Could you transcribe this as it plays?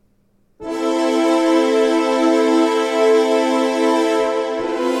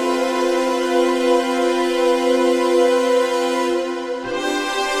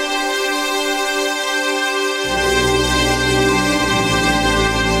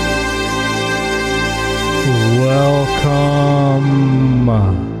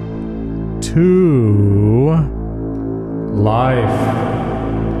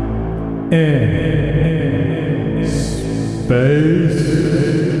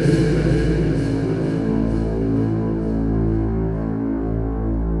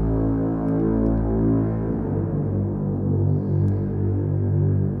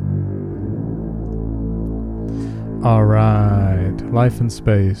life in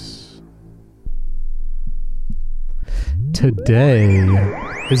space. Today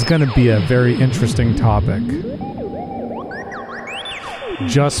is going to be a very interesting topic.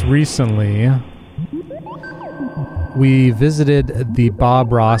 Just recently, we visited the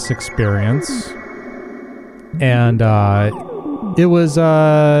Bob Ross Experience, and it was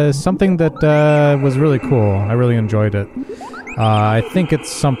something that was really cool. I really enjoyed it. I think it's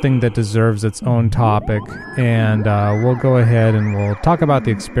something that deserves its own topic, and we'll go ahead and we'll talk about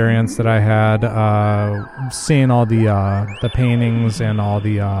the experience that I had, seeing all the paintings and all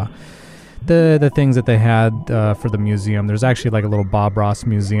the things that they had for the museum. There's actually like a little Bob Ross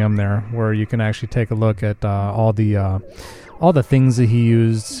museum there where you can actually take a look at all the things that he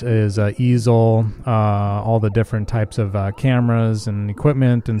used, his easel, all the different types of cameras and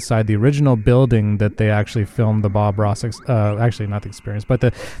equipment inside the original building that they actually filmed the Bob Ross, actually not the experience, but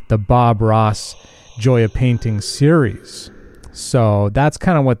the Bob Ross Joy of Painting series. So that's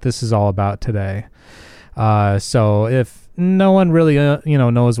kind of what this is all about today. So if no one really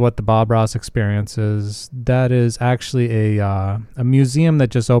knows what the Bob Ross Experience is, that is actually a museum that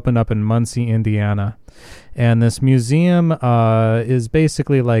just opened up in Muncie, Indiana. And this museum is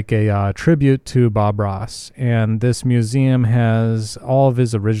basically like a tribute to Bob Ross. And this museum has all of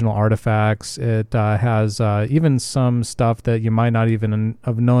his original artifacts. It has even some stuff that you might not even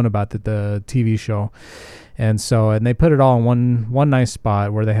have known about the TV show. And they put it all in one nice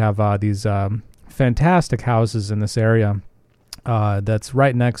spot where they have these fantastic houses in this area that's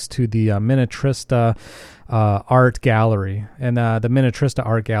right next to the Minnetrista Art Gallery. And the Minnetrista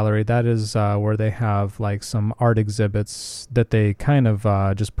Art Gallery, that is where they have like some art exhibits that they kind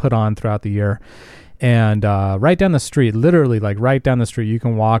of just put on throughout the year. And right down the street, literally like right down the street, you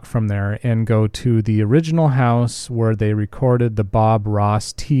can walk from there and go to the original house where they recorded the Bob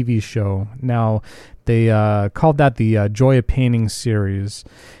Ross TV show. Now, they called that the Joy of Painting series.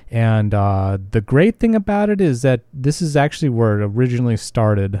 And the great thing about it is that this is actually where it originally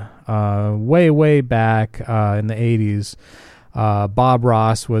started. Way back in the 80s, Bob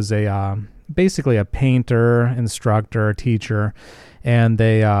Ross was basically a painter, instructor, teacher. And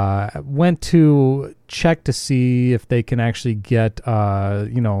they went to check to see if they can actually get,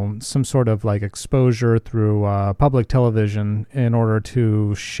 some sort of like exposure through public television in order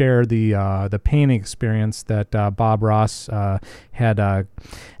to share the painting experience that Bob Ross had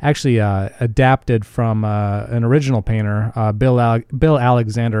actually adapted from an original painter, Bill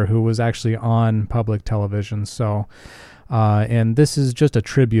Alexander, who was actually on public television. So. And this is just a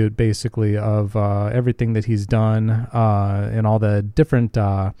tribute, basically, of everything that he's done and all the different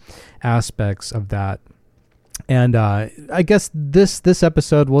aspects of that. And I guess this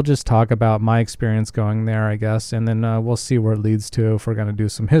episode, we'll just talk about my experience going there, I guess, and then we'll see where it leads to, if we're going to do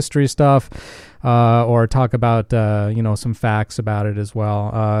some history stuff or talk about, some facts about it as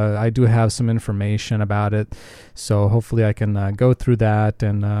well. I do have some information about it, so hopefully I can go through that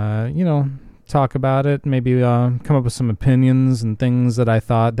and, talk about it, maybe come up with some opinions and things that I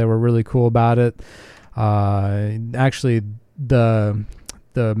thought that were really cool about it. Actually, the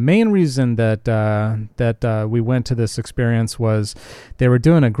main reason that we went to this experience was they were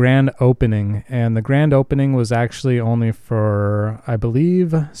doing a grand opening, and the grand opening was actually only for, I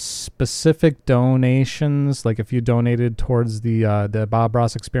believe, specific donations. Like if you donated towards the Bob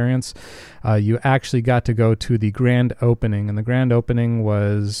Ross Experience, you actually got to go to the grand opening, and the grand opening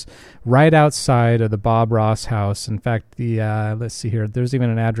was right outside of the Bob Ross house. In fact, let's see here, there's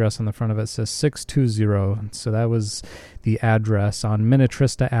even an address on the front of it. It says 620. So that was the address on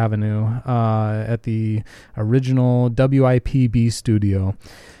Minnetrista Avenue at the original WIPB studio.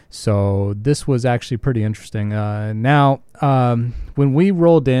 So this was actually pretty interesting. Now, when we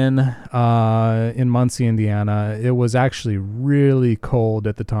rolled in Muncie, Indiana, it was actually really cold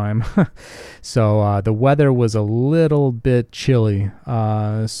at the time. So the weather was a little bit chilly.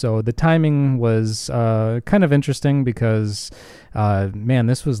 So the timing was kind of interesting because,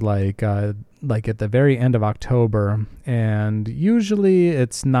 this was like at the very end of October, and usually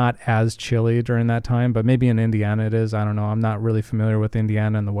it's not as chilly during that time, but maybe in Indiana it is. I don't know. I'm not really familiar with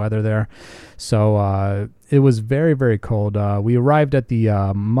Indiana and the weather there. So it was very, very cold. We arrived at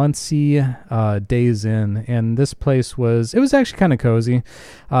the Muncie Days Inn, and this place was actually kind of cozy.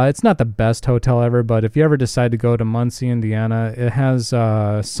 It's not the best hotel ever, but if you ever decide to go to Muncie, Indiana, it has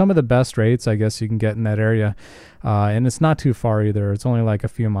some of the best rates, I guess, you can get in that area. And it's not too far either. It's only like a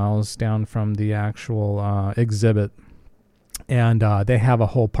few miles down from the actual exhibit. And they have a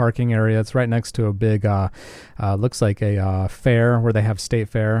whole parking area. It's right next to a big, looks like a fair where they have state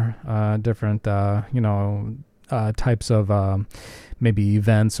fair, different, types of maybe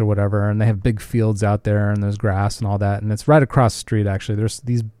events or whatever, and they have big fields out there, and there's grass and all that, and it's right across the street. Actually, there's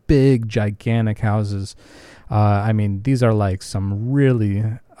these big, gigantic houses. I mean, these are like some really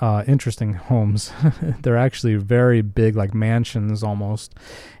interesting homes. They're actually very big, like mansions almost.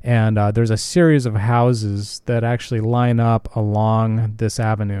 And there's a series of houses that actually line up along this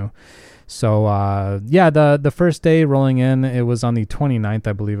avenue. So, the first day rolling in, it was on the 29th,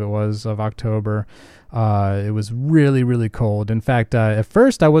 I believe it was, of October. It was really, really cold. In fact, at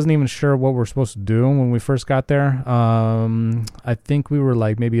first I wasn't even sure what we're supposed to do when we first got there. I think we were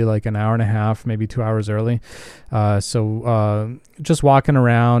maybe an hour and a half, maybe 2 hours early. So just walking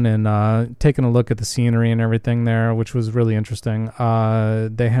around and taking a look at the scenery and everything there, which was really interesting.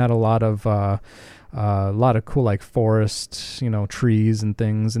 They had a lot of cool forest, trees and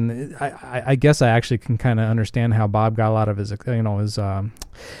things. And I guess I actually can kind of understand how Bob got a lot of his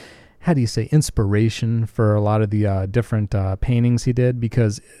how do you say, inspiration for a lot of the different paintings he did,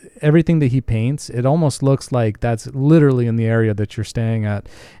 because everything that he paints, it almost looks like that's literally in the area that you're staying at.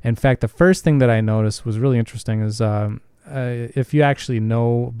 In fact, the first thing that I noticed was really interesting is if you actually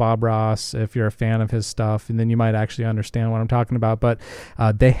know Bob Ross, if you're a fan of his stuff, and then you might actually understand what I'm talking about. But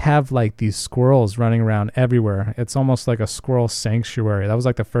they have these squirrels running around everywhere. It's almost like a squirrel sanctuary. That was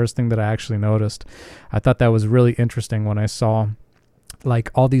the first thing that I actually noticed. I thought that was really interesting when I saw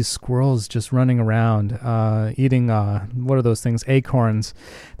all these squirrels just running around, eating, what are those things? Acorns.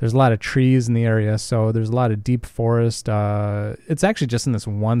 There's a lot of trees in the area, so there's a lot of deep forest. It's actually just in this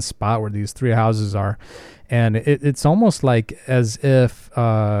one spot where these three houses are. And it's almost like as if,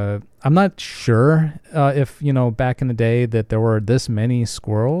 I'm not sure if, back in the day that there were this many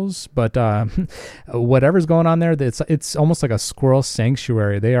squirrels, but whatever's going on there, it's almost like a squirrel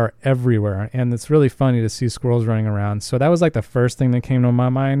sanctuary. They are everywhere, and it's really funny to see squirrels running around. So that was the first thing that came to my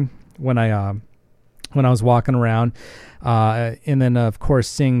mind when I was walking around. And then, of course,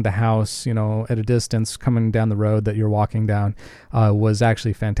 seeing the house, at a distance coming down the road that you're walking down was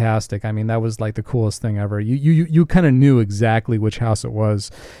actually fantastic. I mean, that was the coolest thing ever. You kind of knew exactly which house it was.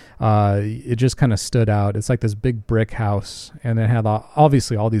 It just kind of stood out. It's this big brick house, and it had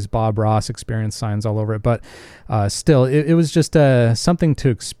obviously all these Bob Ross experience signs all over it. But still, it was just something to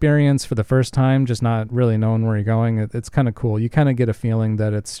experience for the first time, just not really knowing where you're going. It's kind of cool. You kind of get a feeling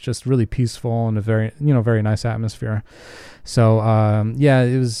that it's just really peaceful and a very, very nice atmosphere. So,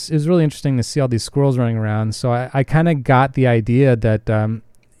 it was really interesting to see all these squirrels running around. So I kind of got the idea that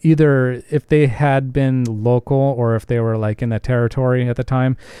either if they had been local or if they were in that territory at the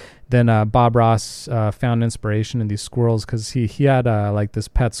time, then Bob Ross found inspiration in these squirrels, because he had this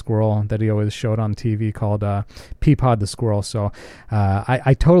pet squirrel that he always showed on TV called Peapod the squirrel. So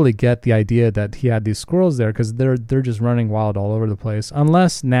I totally get the idea that he had these squirrels there, because they're just running wild all over the place.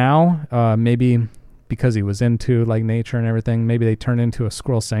 Unless now maybe because he was into nature and everything, maybe they turned into a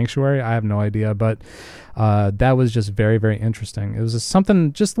squirrel sanctuary. I have no idea, but that was just very, very interesting. It was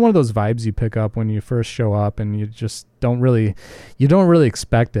just one of those vibes you pick up when you first show up, and you just don't really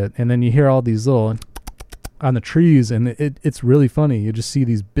expect it. And then you hear all these little on the trees, and it's really funny. You just see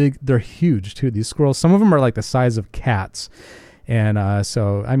these big, they're huge too, these squirrels. Some of them are the size of cats. And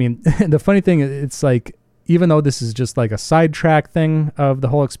so, I mean, the funny thing, it's even though this is just a sidetrack thing of the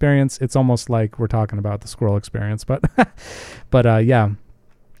whole experience, it's almost like we're talking about the squirrel experience. But, yeah.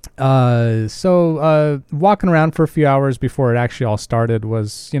 So walking around for a few hours before it actually all started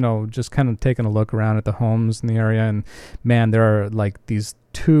was, just kind of taking a look around at the homes in the area. And man, there are these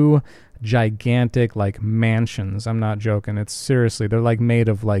two gigantic mansions. I'm not joking. It's seriously, they're made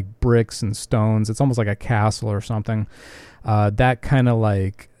of bricks and stones. It's almost like a castle or something. That kind of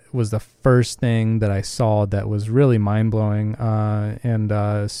was the first thing that I saw that was really mind-blowing,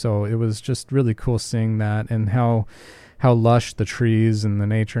 and so it was just really cool seeing that, and how lush the trees and the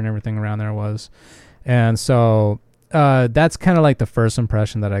nature and everything around there was. And so that's kind of the first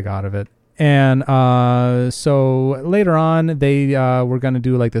impression that I got of it. And so later on, they were going to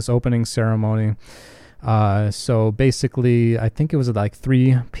do this opening ceremony. So basically, I think it was at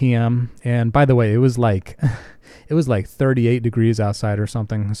 3 p.m. And by the way, it was it was 38 degrees outside or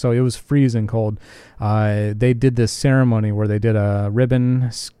something. So it was freezing cold. They did this ceremony where they did a ribbon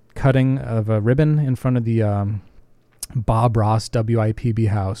cutting of a ribbon in front of the Bob Ross WIPB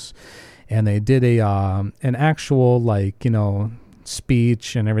house. And they did an actual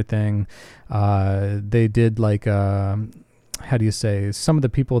speech and everything. They did how do you say, some of the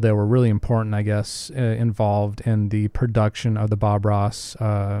people that were really important, I guess, involved in the production of the Bob Ross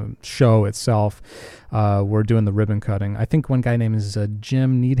show itself were doing the ribbon cutting. I think one guy named is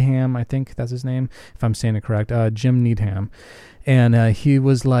Jim Needham. I think that's his name, if I'm saying it correct. Jim Needham. And he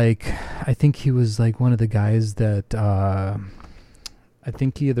was like, I think he was like one of the guys that I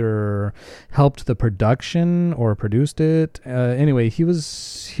think he either helped the production or produced it. Anyway, he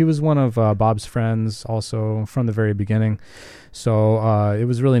was one of Bob's friends also from the very beginning. So it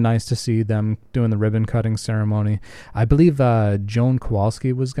was really nice to see them doing the ribbon cutting ceremony. I believe Joan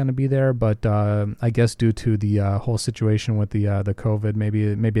Kowalski was going to be there, but I guess due to the whole situation with the COVID,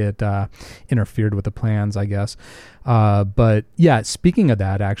 maybe it interfered with the plans, I guess. But yeah, speaking of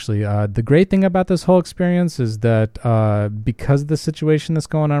that, actually, the great thing about this whole experience is that because of the situation that's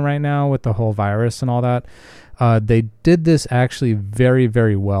going on right now with the whole virus and all that, they did this actually very,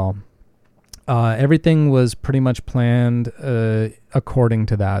 very well. Everything was pretty much planned according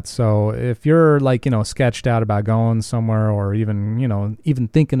to that. So if you're like, sketched out about going somewhere or even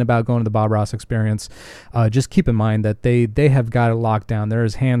thinking about going to the Bob Ross experience, just keep in mind that they have got it locked down.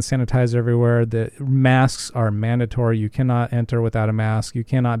 There's hand sanitizer everywhere. The masks are mandatory. You cannot enter without a mask. You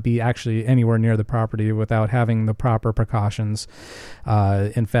cannot be actually anywhere near the property without having the proper precautions.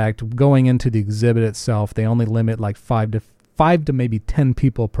 In fact, going into the exhibit itself, they only limit like five to maybe 10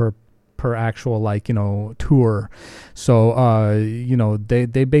 people per actual tour. So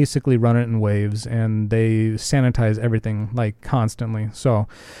they basically run it in waves, and they sanitize everything like constantly. So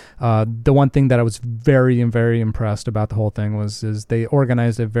the one thing that I was very, very impressed about the whole thing is they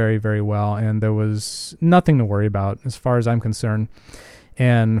organized it very, very well, and there was nothing to worry about as far as I'm concerned.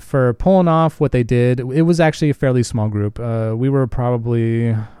 And for pulling off what they did, it was actually a fairly small group. We were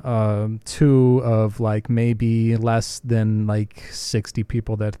probably two of like maybe less than like 60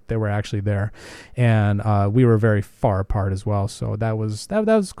 people that were actually there, and we were very far apart as well. So that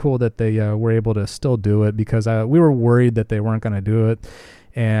was cool that they were able to still do it, because we were worried that they weren't going to do it,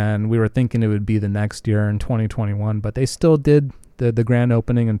 and we were thinking it would be the next year in 2021. But they still did the grand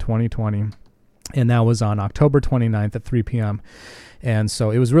opening in 2020, and that was on October 29th at 3 p.m. And so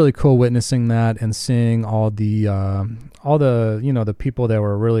it was really cool witnessing that and seeing all the the people that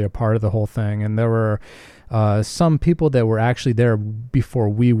were really a part of the whole thing. And there were some people that were actually there before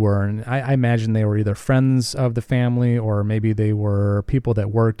we were, and I imagine they were either friends of the family or maybe they were people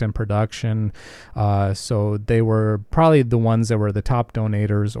that worked in production. So they were probably the ones that were the top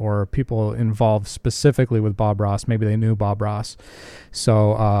donators or people involved specifically with Bob Ross. Maybe they knew Bob Ross.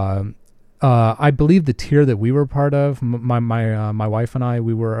 So I believe the tier that we were part of, my wife and I,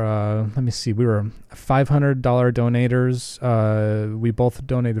 we were we were $500 donators. We both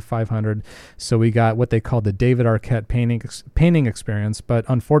donated $500, so we got what they called the David Arquette painting experience. But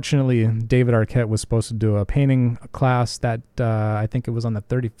unfortunately, David Arquette was supposed to do a painting class that I think it was on the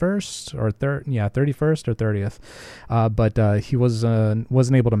 31st or 31st or 30th, but he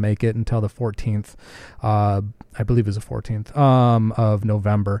wasn't able to make it until the 14th. I believe it was the 14th of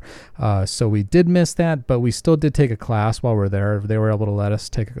November. So we did miss that, but we still did take a class while we were there. They were able to let us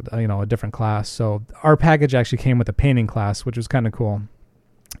take a different class. So our package actually came with a painting class, which was kind of cool.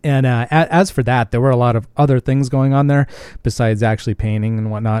 And as for that, there were a lot of other things going on there besides actually painting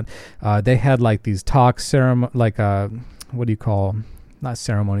and whatnot. They had like these talks, what do you call, not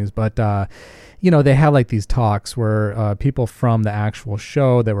ceremonies, but they had like these talks where people from the actual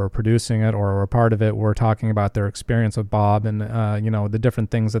show that were producing it or were part of it were talking about their experience with Bob and the different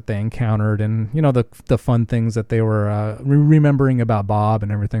things that they encountered and the fun things that they were remembering about Bob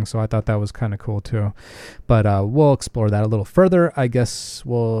and everything. So I thought that was kind of cool too. But we'll explore that a little further. I guess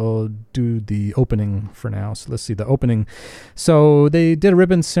we'll do the opening for now. So let's see the opening. So they did a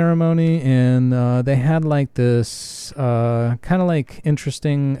ribbon ceremony, and they had like this kind of like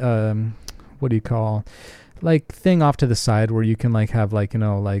interesting what do you call, like thing off to the side where you can like have like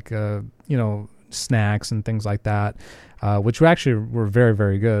snacks and things like that, which were very,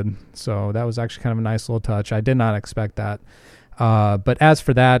 very good. So that was actually kind of a nice little touch. I did not expect that. But as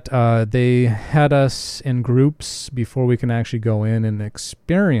for that, they had us in groups before we can actually go in and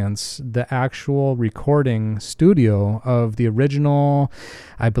experience the actual recording studio of the original.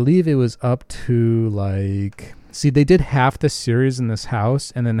 I believe it was up to they did half the series in this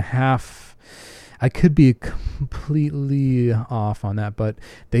house and then half. I could be completely off on that, but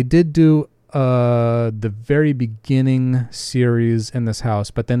they did do the very beginning series in this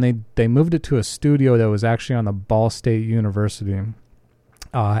house, but then they moved it to a studio that was actually on the Ball State University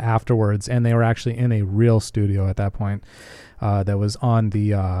afterwards, and they were actually in a real studio at that point that was on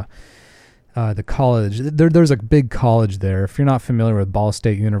the the college. There's a big college there. If you're not familiar with Ball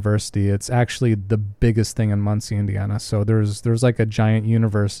State University, it's actually the biggest thing in Muncie, Indiana. So there's like a giant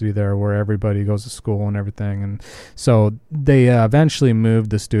university there where everybody goes to school and everything. And so they eventually moved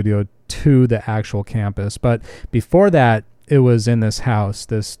the studio to the actual campus. But before that, it was in this house,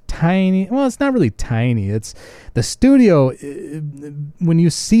 this tiny, well, it's not really tiny. It's the studio. When you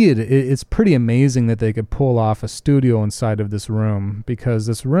see it, it's pretty amazing that they could pull off a studio inside of this room, because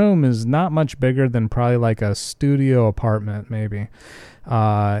this room is not much bigger than probably like a studio apartment, maybe.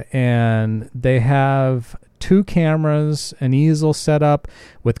 And they have 2 cameras, an easel set up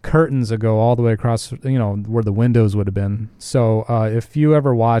with curtains that go all the way across, where the windows would have been. So if you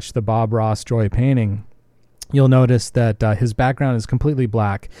ever watch the Bob Ross Joy painting, you'll notice that his background is completely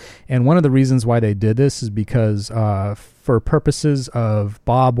black. And one of the reasons why they did this is because for purposes of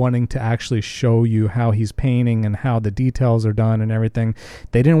Bob wanting to actually show you how he's painting and how the details are done and everything,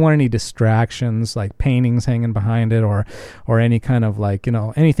 they didn't want any distractions like paintings hanging behind it or any kind of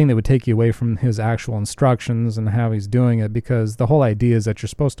anything that would take you away from his actual instructions and how he's doing it, because the whole idea is that you're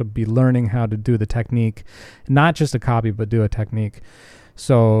supposed to be learning how to do the technique, not just a copy, but do a technique.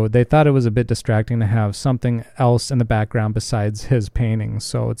 So they thought it was a bit distracting to have something else in the background besides his paintings.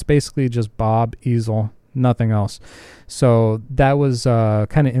 So it's basically just Bob, easel, nothing else. So that was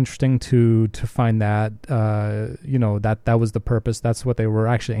kind of interesting to find that, that was the purpose. That's what they were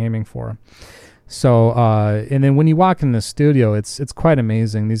actually aiming for. So, and then when you walk in the studio, it's quite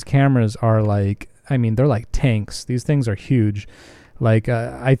amazing. These cameras are they're like tanks. These things are huge.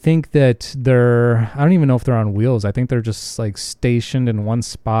 I think that I don't even know if they're on wheels. I think they're just stationed in one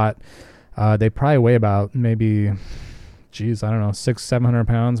spot. They probably weigh about maybe, 600-700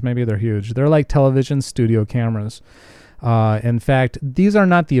 pounds. Maybe they're huge. They're like television studio cameras. In fact, these are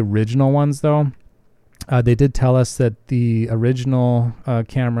not the original ones though. They did tell us that the original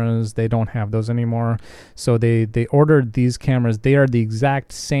cameras, they don't have those anymore. So they ordered these cameras. They are the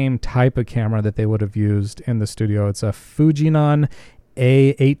exact same type of camera that they would have used in the studio. It's a Fujinon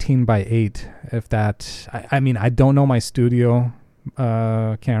A18x8. If that, I don't know my studio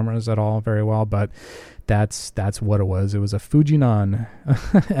cameras at all very well, but that's what it was. It was a Fujinon.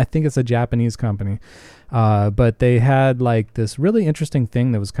 I think it's a Japanese company. But they had this really interesting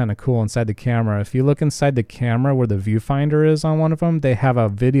thing that was kind of cool inside the camera. If you look inside the camera where the viewfinder is on one of them, they have a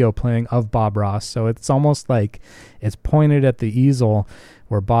video playing of Bob Ross. So it's almost like it's pointed at the easel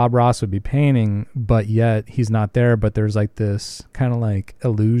where Bob Ross would be painting, but yet he's not there. But there's this kind of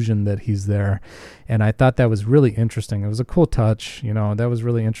illusion that he's there. And I thought that was really interesting. It was a cool touch. That was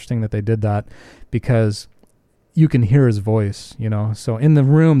really interesting that they did that, because you can hear his voice, so in the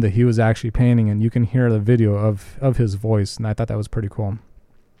room that he was actually painting, and you can hear the video of his voice. And I thought that was pretty cool.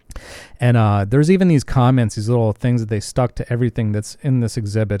 And there's even these comments, these little things that they stuck to everything that's in this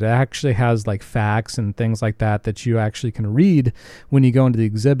exhibit. It actually has facts and things like that you actually can read when you go into the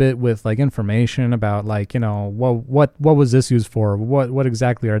exhibit with information about what was this used for? What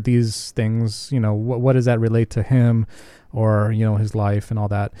exactly are these things? What does that relate to him or, his life and all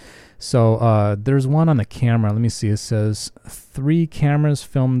that? So there's one on the camera. Let me see. It says 3 cameras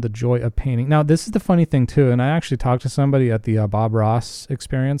filmed the joy of painting. Now, this is the funny thing, too. And I actually talked to somebody at the Bob Ross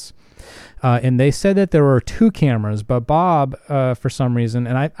experience. And they said that there were 2 cameras. But Bob, for some reason,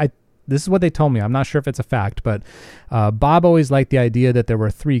 and I this is what they told me. I'm not sure if it's a fact. But Bob always liked the idea that there were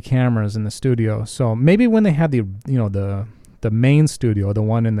 3 cameras in the studio. So maybe when they had the main studio, the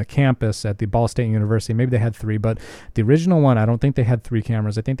one in the campus at the Ball State University, maybe they had 3, but the original one, I don't think they had 3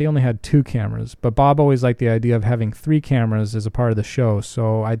 cameras. I think they only had 2 cameras, but Bob always liked the idea of having 3 cameras as a part of the show.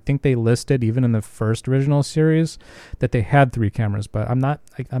 So I think they listed, even in the first original series, that they had 3 cameras, but I'm not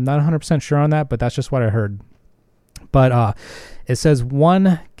 100% sure on that, but that's just what I heard. But it says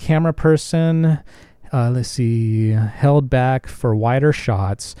 1 camera person, held back for wider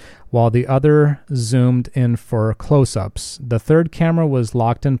shots, while the other zoomed in for close-ups. The 3rd camera was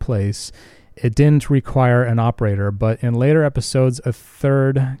locked in place. It didn't require an operator, but in later episodes, a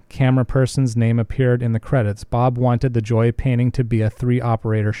 3rd camera person's name appeared in the credits. Bob wanted the Joy painting to be a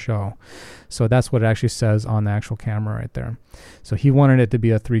 3-operator show. So that's what it actually says on the actual camera right there. So he wanted it to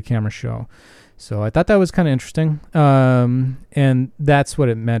be a 3-camera show. So I thought that was kind of interesting. And that's what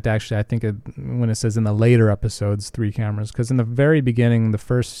it meant, actually, I think, when it says in the later episodes, 3 cameras. Because in the very beginning, the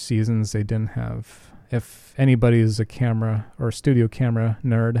first seasons, they didn't have, if anybody is a camera or studio camera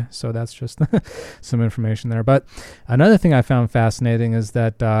nerd. So that's just some information there. But another thing I found fascinating is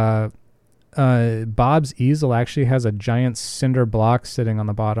that Bob's easel actually has a giant cinder block sitting on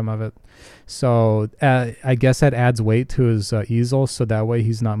the bottom of it. So I guess that adds weight to his easel, so that way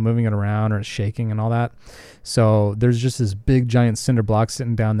he's not moving it around or it's shaking and all that. So there's just this big giant cinder block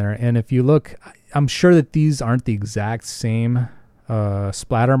sitting down there. And if you look, I'm sure that these aren't the exact same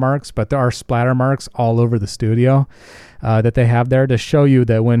splatter marks, but there are splatter marks all over the studio that they have there to show you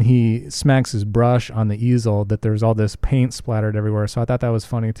that when he smacks his brush on the easel, that there's all this paint splattered everywhere. So I thought that was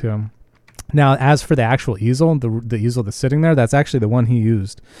funny too. Now, as for the actual easel, the easel that's sitting there, that's actually the one he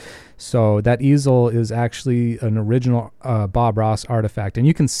used. So that easel is actually an original Bob Ross artifact, and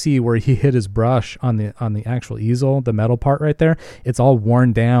you can see where he hit his brush on the actual easel, the metal part right there. It's all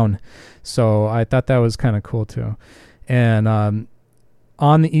worn down. So I thought that was kind of cool too. And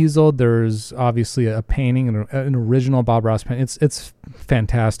on the easel, there's obviously a painting, an original Bob Ross painting. It's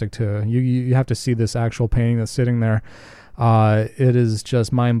fantastic too. You have to see this actual painting that's sitting there. It is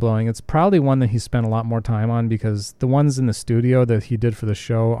just mind-blowing. It's probably one that he spent a lot more time on, because the ones in the studio that he did for the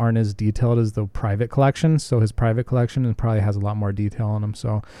show aren't as detailed as the private collection. So his private collection probably has a lot more detail on them.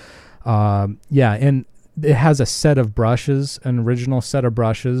 So, yeah, and it has a set of brushes, an original set of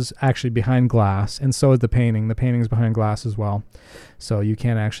brushes actually behind glass. And so is the painting. The painting's behind glass as well. So you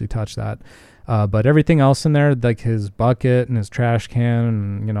can't actually touch that. But everything else in there, like his bucket and his trash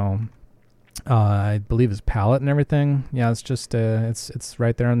can and, I believe his palette and everything. Yeah, it's just it's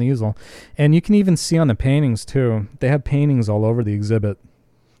right there on the easel. And you can even see on the paintings too. They have paintings all over the exhibit.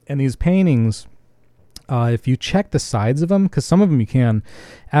 And these paintings, if you check the sides of them, because some of them you can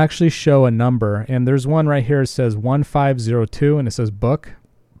actually show a number. And there's one right here that says 1502 and it says book.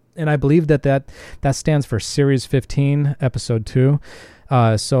 And I believe that stands for Series 15, Episode 2.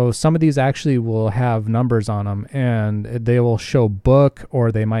 So some of these actually will have numbers on them, and they will show book,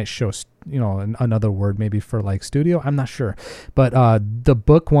 or they might show, another word maybe for like studio. I'm not sure. But the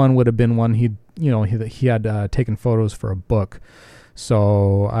book one would have been one he had taken photos for a book.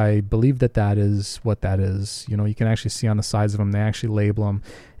 So I believe that is what that is. You can actually see on the sides of them, they actually label them.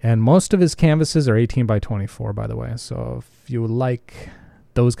 And most of his canvases are 18 by 24, by the way. So if you would like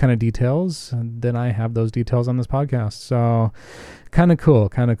those kind of details, then I have those details on this podcast. So kind of cool.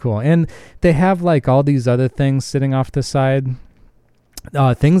 And they have like all these other things sitting off the side,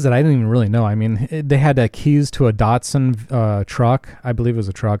 things that I didn't even really know. I mean, they had keys to a Datsun truck. I believe it was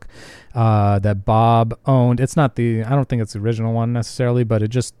a truck that Bob owned. It's not I don't think it's the original one necessarily, but it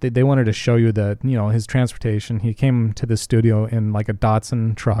just, they wanted to show you that, his transportation. He came to the studio in like a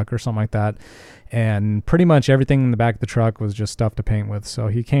Datsun truck or something like that. And pretty much everything in the back of the truck was just stuff to paint with. So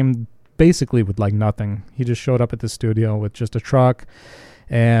he came basically with like nothing. He just showed up at the studio with just a truck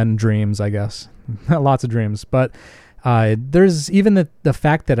and dreams, I guess. Lots of dreams. But there's even the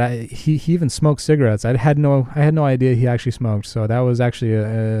fact that he even smoked cigarettes. I had no idea he actually smoked. So that was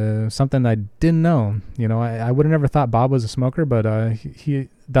actually something I didn't know. I would have never thought Bob was a smoker, but he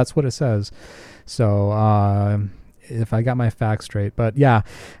that's what it says. So if I got my facts straight. But yeah,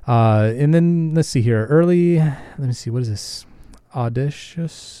 and then let's see here. Let me see, what is this?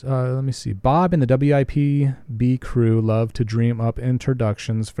 Audacious. Let me see. Bob and the WIPB crew love to dream up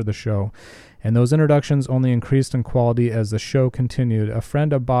introductions for the show, and those introductions only increased in quality as the show continued. A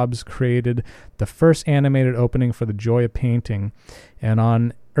friend of Bob's created the first animated opening for The Joy of Painting, and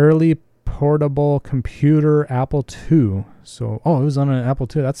on early portable computer Apple II. So, it was on an Apple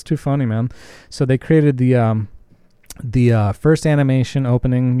II. That's too funny, man. So they created the first animation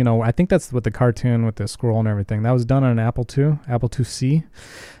opening, I think that's with the cartoon with the scroll and everything. That was done on an Apple IIc.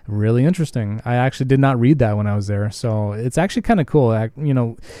 Really interesting. I actually did not read that when I was there. So it's actually kind of cool.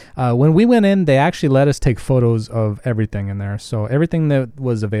 When we went in, they actually let us take photos of everything in there. So everything that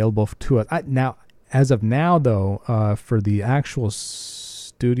was available to us. As of now, though, for the actual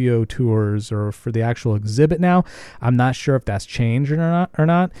studio tours or for the actual exhibit now, I'm not sure if that's changed or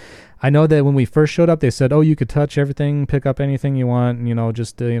not. I know that when we first showed up, they said, you could touch everything, pick up anything you want,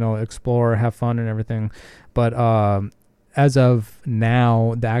 just explore, have fun and everything. But as of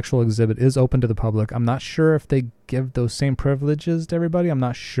now, the actual exhibit is open to the public. I'm not sure if they give those same privileges to everybody. I'm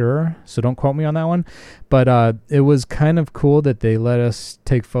not sure, so don't quote me on that one. But it was kind of cool that they let us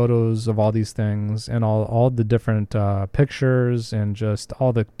take photos of all these things and all the different pictures and just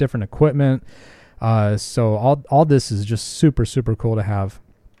all the different equipment. So all this is just super, super cool to have.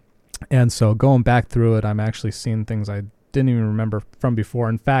 And so going back through it, I'm actually seeing things I didn't even remember from before.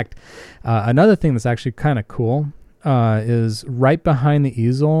 In fact, another thing that's actually kind of cool is right behind the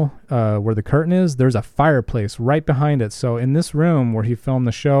easel where the curtain is. There's a fireplace right behind it. So in this room where he filmed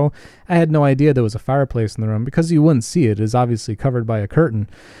the show, I had no idea there was a fireplace in the room because you wouldn't see it. It is obviously covered by a curtain.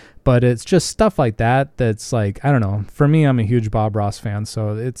 But it's just stuff like that that's like, I don't know. For me, I'm a huge Bob Ross fan, so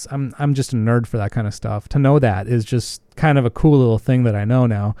I'm just a nerd for that kind of stuff. To know that is just kind of a cool little thing that I know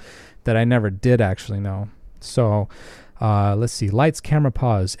now that I never did actually know. So let's see. Lights, camera,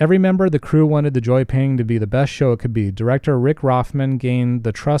 pause. Every member of the crew wanted the Joy painting to be the best show it could be. Director Rick Rothman gained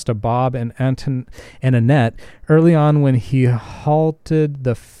the trust of Bob and Annette early on when he halted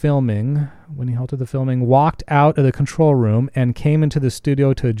the filming, walked out of the control room and came into the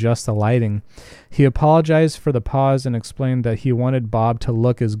studio to adjust the lighting. He apologized for the pause and explained that he wanted Bob to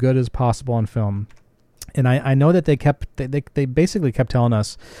look as good as possible on film. And I know that they basically kept telling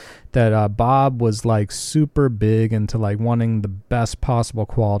us that Bob was like super big into like wanting the best possible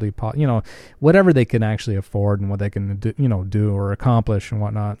quality, whatever they can actually afford and what they can do or accomplish and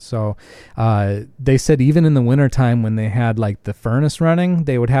whatnot. So they said even in the wintertime when they had like the furnace running,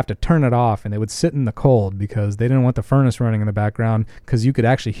 they would have to turn it off and they would sit in the cold because they didn't want the furnace running in the background because you could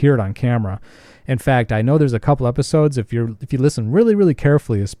actually hear it on camera. In fact, I know there's a couple episodes, if you listen really, really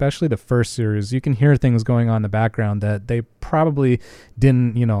carefully, especially the first series, you can hear things going on in the background that they probably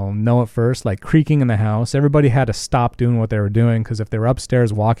didn't, know at first, like creaking in the house. Everybody had to stop doing what they were doing because if they were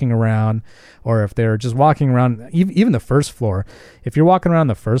upstairs walking around or if they're just walking around, even the first floor, if you're walking around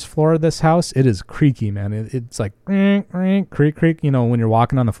the first floor of this house, it is creaky, man. It's like creak, when you're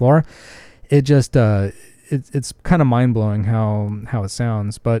walking on the floor. It just... It's kind of mind-blowing how it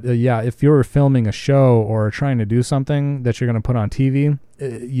sounds. But if you're filming a show or trying to do something that you're going to put on TV,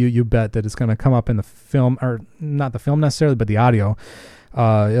 you bet that it's going to come up in the film, or not the film necessarily, but the audio.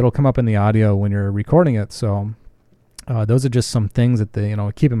 It'll come up in the audio when you're recording it. So those are just some things that they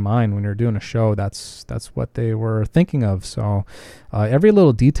keep in mind when you're doing a show. That's what they were thinking of. So every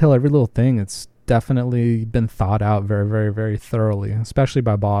little detail, every little thing, it's definitely been thought out very, very, very thoroughly, especially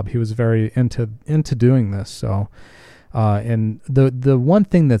by Bob. He was very into doing this. So, and the one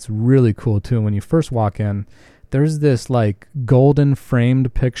thing that's really cool too, when you first walk in, there's this like golden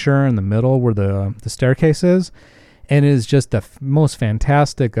framed picture in the middle where the staircase is, and it is just the most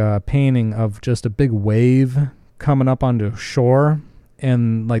fantastic painting of just a big wave coming up onto shore,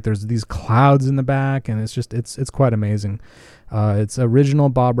 and like there's these clouds in the back, and it's quite amazing. It's original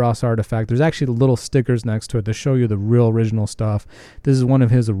Bob Ross artifact. There's actually little stickers next to it to show you the real original stuff. This is one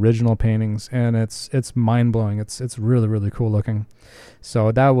of his original paintings, and it's mind-blowing. It's really, really cool looking.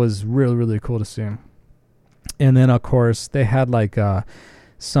 So that was really, really cool to see. And then, of course, they had like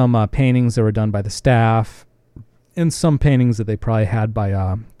some paintings that were done by the staff and some paintings that they probably had by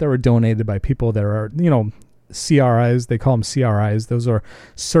that were donated by people that are, CRIs, they call them CRIs. Those are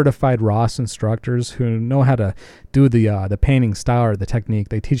certified Ross instructors who know how to do the painting style or the technique.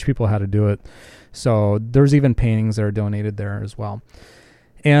 They teach people how to do it. So there's even paintings that are donated there as well.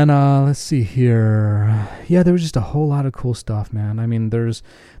 And let's see here. Yeah, there was just a whole lot of cool stuff, man. I mean, there's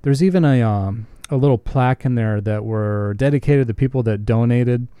even a little plaque in there that were dedicated to people that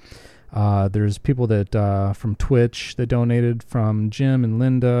donated. There's people that from Twitch that donated, from Jim and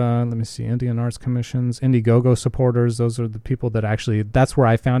Linda. Let me see, Indian Arts Commissions, Indiegogo supporters. Those are the people that actually, that's where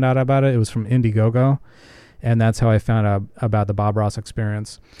I found out about it. It was from Indiegogo, and that's how I found out about the Bob Ross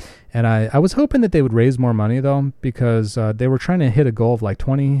experience. And I was hoping that they would raise more money, though, because they were trying to hit a goal of like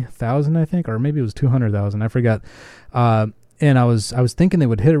 20,000, I think, or maybe it was 200,000. I forget. And I was thinking they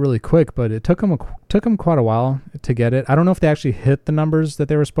would hit it really quick, but it took them quite a while to get it. I don't know if they actually hit the numbers that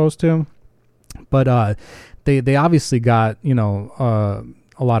they were supposed to, but they obviously got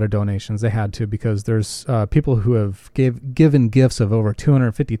a lot of donations. They had to, because there's people who have given gifts of over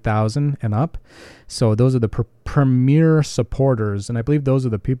 250,000 and up. So those are the premier supporters, and I believe those are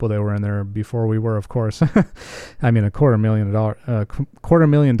the people that were in there before we were, of course. I mean,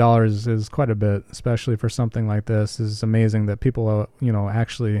 $250,000 is quite a bit, especially for something like this. It's amazing that people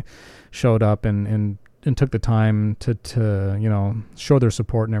actually showed up and took the time to show their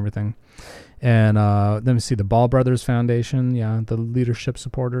support and everything. And let me see, the Ball Brothers Foundation, the leadership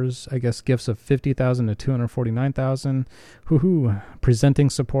supporters, I guess gifts of 50,000 to 249,000.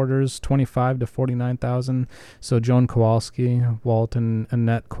 Presenting supporters, 25 to 49,000. So Joan Kowalski, Walt and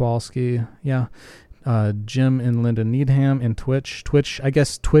Annette Kowalski, Jim and Linda Needham, and Twitch. I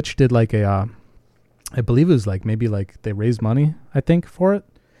guess Twitch did like I believe it was like maybe like they raised money, I think, for it.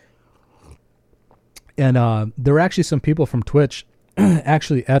 And there were actually some people from Twitch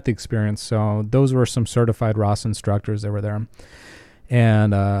actually at the experience. So those were some certified Ross instructors that were there.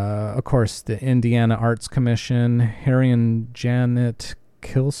 And of course the Indiana Arts Commission, Harry and Janet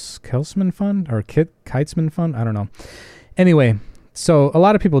Kilsman Fund or Keitzman Fund. I don't know. Anyway, so a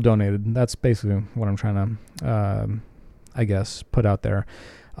lot of people donated. That's basically what I'm trying to, I guess, put out there.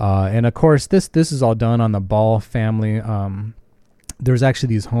 And of course, this is all done on the Ball family. There's actually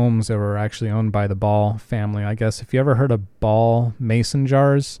these homes that were actually owned by the Ball family. I guess if you ever heard of Ball mason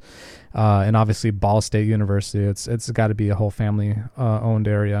jars, and obviously Ball State University, it's got to be a whole family owned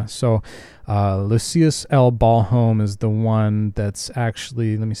area. So Lucius L. Ball home is the one that's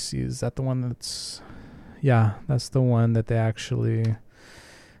actually, let me see, is that the one that's, yeah, that's the one that they actually,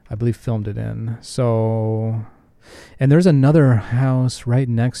 I believe, filmed it in. So, and there's another house right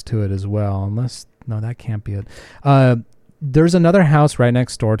next to it as well, unless, no, that can't be it. There's another house right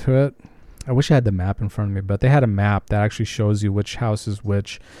next door to it. I wish I had the map in front of me, but they had a map that actually shows you which house is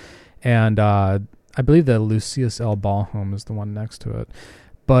which. And I believe the Lucius L. Ball home is the one next to it.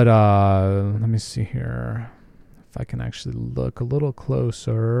 But let me see here if I can actually look a little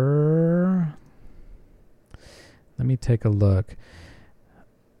closer. Let me take a look.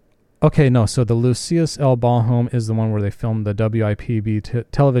 Okay, no, so the Lucius L. Ball home is the one where they filmed the WIPB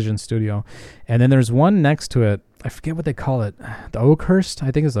television studio. And then there's one next to it. I forget what they call it. The Oakhurst? I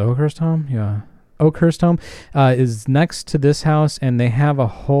think it's the Oakhurst home. Yeah. Oakhurst home is next to this house, and they have a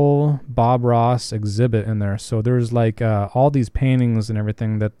whole Bob Ross exhibit in there. So there's like all these paintings and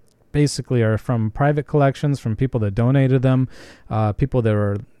everything that basically are from private collections, from people that donated them, people that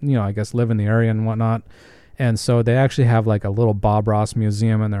were, I guess live in the area and whatnot. And so they actually have like a little Bob Ross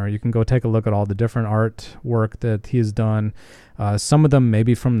museum in there. You can go take a look at all the different artwork that he's done. Some of them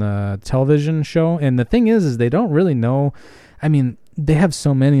maybe from the television show. And the thing is they don't really know. I mean, they have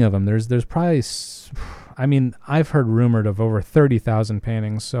so many of them. There's probably, I've heard rumored of over 30,000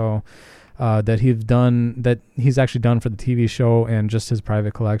 paintings. So that he's actually done for the TV show and just his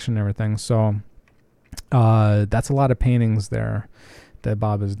private collection and everything. So that's a lot of paintings there that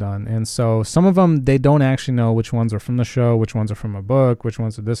Bob has done. And so some of them, they don't actually know which ones are from the show, which ones are from a book, which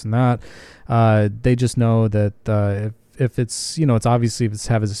ones are this and that. They just know that if it's, it's obviously if it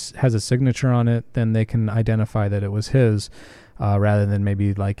has a signature on it, then they can identify that it was his, rather than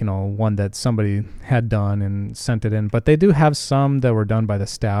maybe like, one that somebody had done and sent it in. But they do have some that were done by the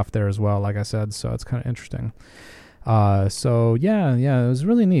staff there as well, like I said, so it's kind of interesting. So yeah, it was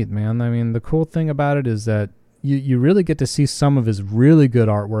really neat, man. I mean, the cool thing about it is that you really get to see some of his really good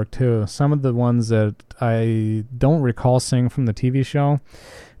artwork too. Some of the ones that I don't recall seeing from the TV show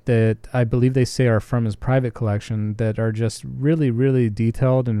that I believe they say are from his private collection that are just really, really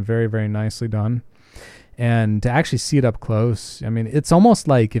detailed and very, very nicely done. And to actually see it up close, I mean, it's almost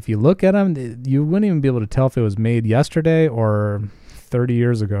like if you look at them, you wouldn't even be able to tell if it was made yesterday or 30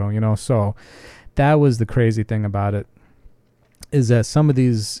 years ago, So that was the crazy thing about it. Is that some of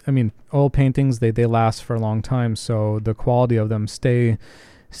these, oil paintings, they last for a long time, so the quality of them stay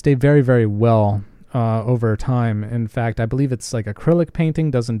very, very well over time. In fact, I believe it's like acrylic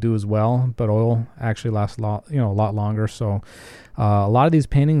painting doesn't do as well, but oil actually lasts a lot longer. So a lot of these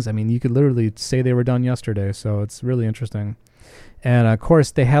paintings, you could literally say they were done yesterday, so it's really interesting. And of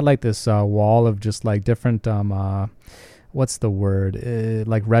course, they had like this wall of just like different what's the word,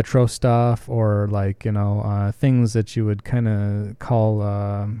 like retro stuff, or like, things that you would kind of call,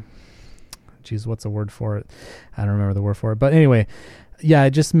 what's the word for it? I don't remember the word for it. But anyway, yeah,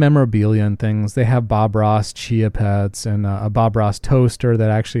 just memorabilia and things. They have Bob Ross chia pets and a Bob Ross toaster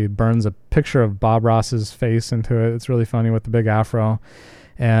that actually burns a picture of Bob Ross's face into it. It's really funny with the big afro.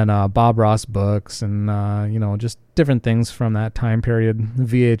 And Bob Ross books and, just different things from that time period,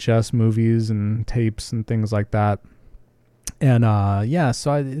 VHS movies and tapes and things like that. And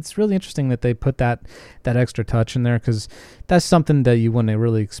so it's really interesting that they put that extra touch in there, because that's something that you wouldn't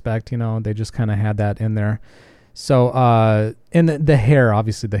really expect. They just kind of had that in there. So and the hair,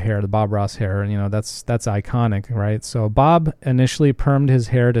 obviously the Bob Ross hair, that's iconic, right? So Bob initially permed his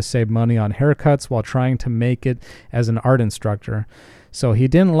hair to save money on haircuts while trying to make it as an art instructor. So he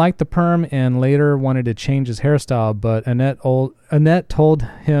didn't like the perm and later wanted to change his hairstyle, but Annette told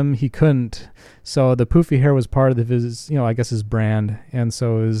him he couldn't. So the poofy hair was part of his, his brand, and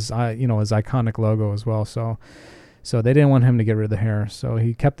so his iconic logo as well. So they didn't want him to get rid of the hair, so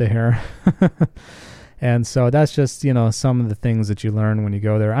he kept the hair. And so that's just, some of the things that you learn when you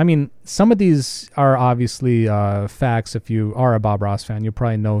go there. Some of these are obviously facts. If you are a Bob Ross fan, you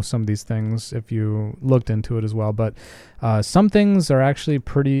probably know some of these things if you looked into it as well. But some things are actually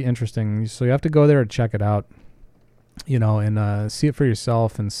pretty interesting. So you have to go there and check it out, and see it for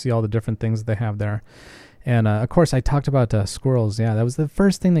yourself and see all the different things that they have there. And of course, I talked about squirrels. Yeah, that was the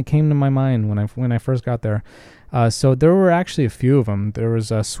first thing that came to my mind when I first got there. So there were actually a few of them. There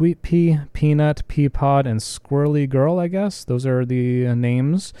was Sweet Pea, Peanut, Peapod, and Squirrely Girl, I guess. Those are the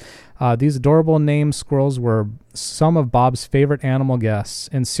names. These adorable named squirrels were some of Bob's favorite animal guests.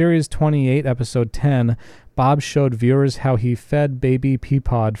 In Series 28, Episode 10, Bob showed viewers how he fed baby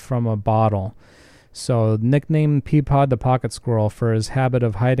Peapod from a bottle. So, nicknamed Peapod the Pocket Squirrel for his habit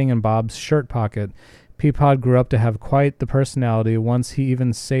of hiding in Bob's shirt pocket, Peapod grew up to have quite the personality. Once he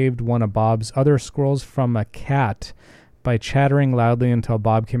even saved one of Bob's other squirrels from a cat by chattering loudly until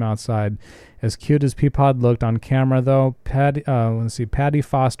Bob came outside. As cute as Peapod looked on camera, though, Patty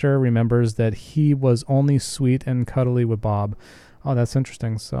Foster remembers that he was only sweet and cuddly with Bob. Oh, that's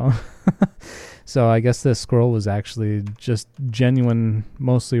interesting. So, so I guess this squirrel was actually just genuine,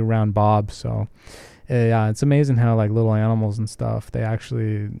 mostly around Bob. So, yeah, it's amazing how like little animals and stuff, they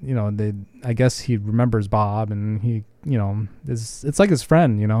actually, I guess he remembers Bob, and he, it's like his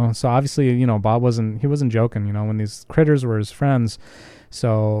friend, So obviously, Bob wasn't joking, when these critters were his friends.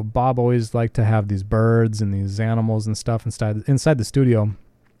 So Bob always liked to have these birds and these animals and stuff inside the studio.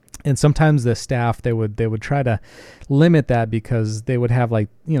 And sometimes the staff, they would try to limit that because they would have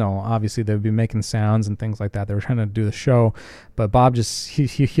obviously they would be making sounds and things like that. They were trying to do the show, but Bob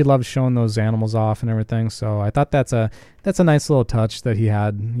he loves showing those animals off and everything. So I thought that's a nice little touch that he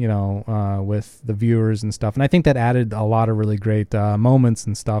had, with the viewers and stuff. And I think that added a lot of really great moments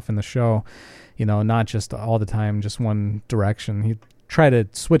and stuff in the show. Not just all the time, just one direction. He tried to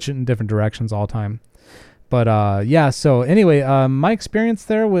switch it in different directions all the time. But, yeah, so anyway, my experience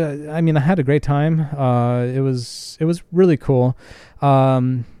there, I had a great time. It was really cool.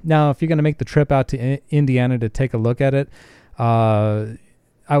 Now, if you're going to make the trip out to Indiana to take a look at it, I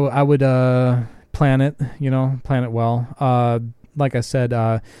would plan it well. Like I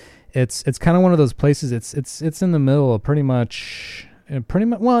said, it's kind of one of those places. It's in the middle of pretty much,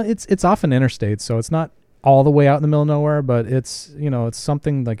 well, it's off an interstate, so it's not all the way out in the middle of nowhere, but it's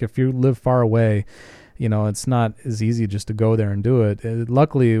something like if you live far away, it's not as easy just to go there and do it.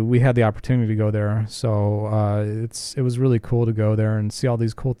 Luckily, we had the opportunity to go there, so it was really cool to go there and see all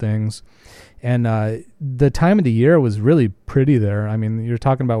these cool things. And the time of the year was really pretty there. I mean, you're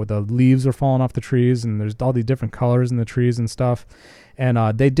talking about with the leaves are falling off the trees, and there's all these different colors in the trees and stuff. And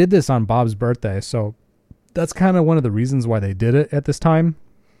they did this on Bob's birthday, so that's kind of one of the reasons why they did it at this time,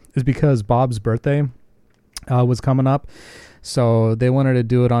 is because Bob's birthday was coming up. So they wanted to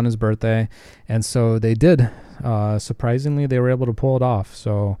do it on his birthday, and so they did. Surprisingly, they were able to pull it off.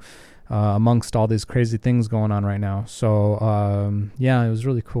 So amongst all these crazy things going on right now. So yeah, it was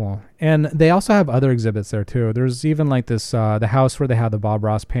really cool. And they also have other exhibits there too. There's even like this, the house where they have the Bob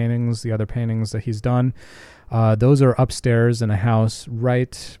Ross paintings, the other paintings that he's done. Those are upstairs in a house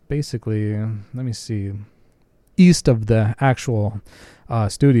right, basically, let me see, east of the actual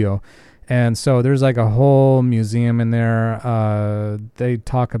studio. And so there's like a whole museum in there. They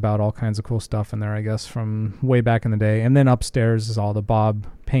talk about all kinds of cool stuff in there, I guess, from way back in the day. And then upstairs is all the Bob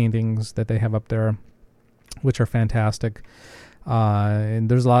paintings that they have up there, which are fantastic. And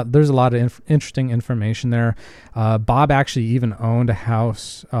there's a lot of interesting information there. Bob actually even owned a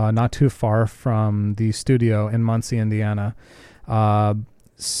house not too far from the studio in Muncie, Indiana.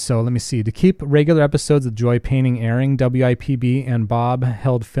 So let me see. To keep regular episodes of Joy Painting airing, WIPB and Bob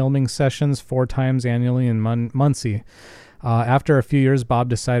held filming sessions 4 times annually in Muncie. After a few years, Bob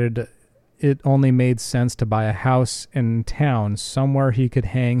decided it only made sense to buy a house in town, somewhere he could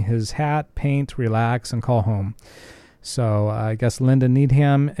hang his hat, paint, relax, and call home. So I guess Linda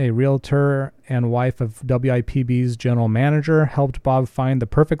Needham, a realtor and wife of WIPB's general manager, helped Bob find the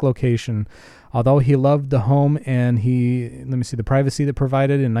perfect location. Although he loved the home and the privacy that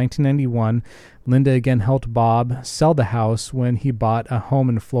provided in 1991, Linda again helped Bob sell the house when he bought a home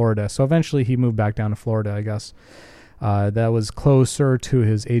in Florida. So eventually he moved back down to Florida, I guess. That was closer to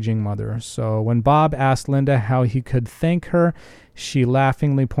his aging mother. So when Bob asked Linda how he could thank her, she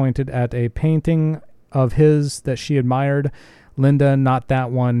laughingly pointed at a painting of his that she admired. Linda, not that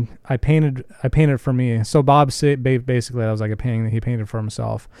one. I painted for me. So Bob said basically that was like a painting that he painted for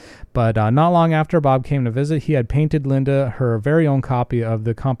himself. But not long after Bob came to visit, he had painted Linda her very own copy of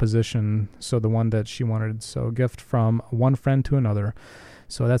the composition, so the one that she wanted. So a gift from one friend to another.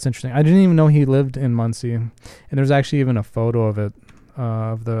 So that's interesting. I didn't even know he lived in Muncie. And there's actually even a photo of it,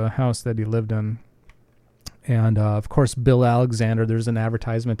 of the house that he lived in. And, of course, Bill Alexander, there's an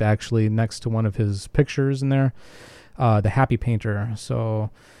advertisement actually next to one of his pictures in there. The Happy Painter. So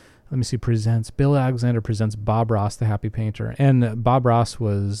let me see, Bill Alexander presents Bob Ross, the Happy Painter. And Bob Ross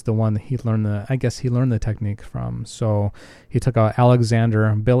was the one that he learned the technique from. So he took a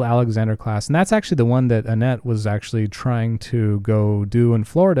Bill Alexander class. And that's actually the one that Annette was actually trying to go do in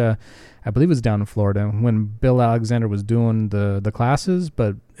Florida. I believe it was down in Florida when Bill Alexander was doing the classes.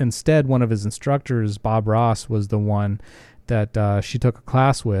 But instead, one of his instructors, Bob Ross, was the one that she took a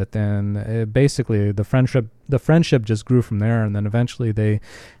class with. And basically, the friendship just grew from there. And then eventually they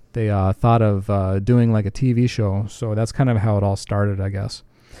thought of doing like a TV show. So that's kind of how it all started, I guess.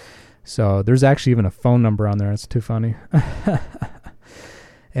 So there's actually even a phone number on there. It's too funny.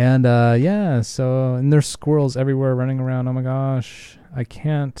 And and there's squirrels everywhere running around. Oh my gosh. I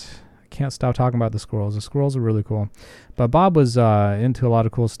can't stop talking about the squirrels. The squirrels are really cool. But Bob was into a lot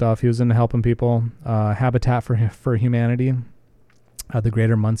of cool stuff. He was into helping people. Habitat for Humanity, the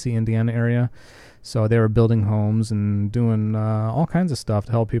greater Muncie, Indiana area. So they were building homes and doing all kinds of stuff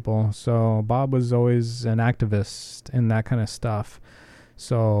to help people. So Bob was always an activist in that kind of stuff.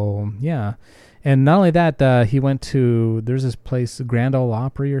 So, yeah. And not only that, he went to, there's this place, Grand Ole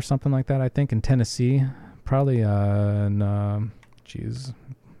Opry or something like that, I think, in Tennessee. Probably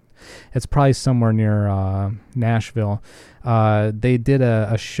it's probably somewhere near Nashville. They did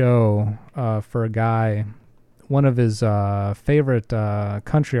a show for a guy, one of his favorite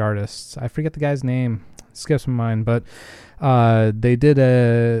country artists. I forget the guy's name. It skips my mind. But they did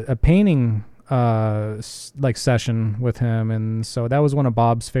a painting session with him. And so that was one of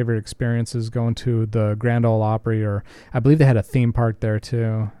Bob's favorite experiences, going to the Grand Ole Opry, or I believe they had a theme park there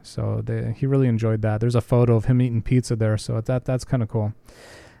too. So he really enjoyed that. There's a photo of him eating pizza there. So that's kind of cool.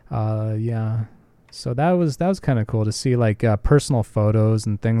 So that was kind of cool to see, like, personal photos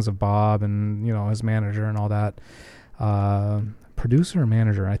and things of Bob and, his manager and all that. Producer or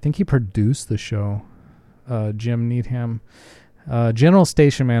manager? I think he produced the show. Jim Needham. General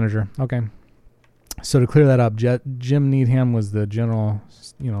station manager. Okay. So to clear that up, Jim Needham was the general,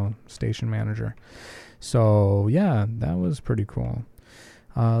 station manager. So, yeah, that was pretty cool.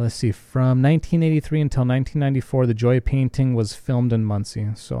 Let's see. From 1983 until 1994, The Joy of Painting was filmed in Muncie.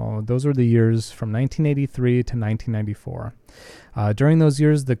 So those were the years from 1983 to 1994. During those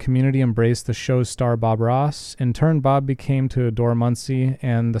years, the community embraced the show's star, Bob Ross. In turn, Bob became to adore Muncie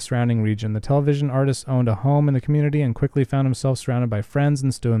and the surrounding region. The television artist owned a home in the community and quickly found himself surrounded by friends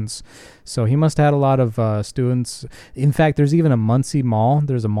and students. So he must have had a lot of students. In fact, there's even a Muncie mall.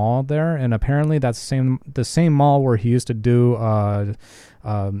 There's a mall there, and apparently that's the same mall where he used to do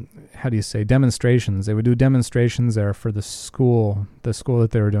demonstrations. They would do demonstrations there for the school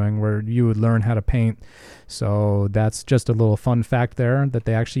that they were doing, where you would learn how to paint. So that's just a little fun fact there, that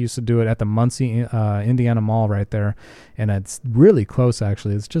they actually used to do it at the Muncie, Indiana Mall right there. And it's really close,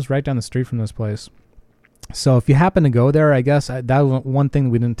 actually. It's just right down the street from this place. So if you happen to go there, I guess that was one thing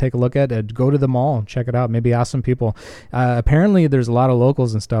we didn't take a look at. Go to the mall, check it out, maybe ask some people. Apparently there's a lot of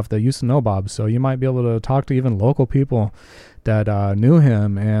locals and stuff that used to know Bob, so you might be able to talk to even local people that knew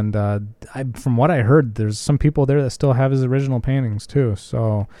him. And from what I heard, there's some people there that still have his original paintings too.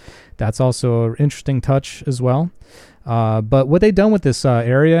 So that's also an interesting touch as well. But what they've done with this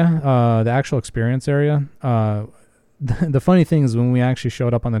area, the actual experience area, the funny thing is when we actually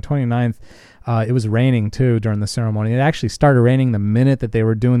showed up on the 29th, it was raining too during the ceremony. It actually started raining the minute that they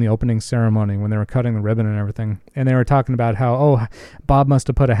were doing the opening ceremony, when they were cutting the ribbon and everything. And they were talking about how, Bob must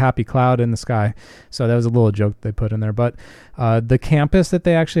have put a happy cloud in the sky. So that was a little joke they put in there. But the campus that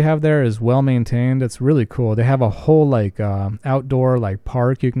they actually have there is well maintained. It's really cool. They have a whole outdoor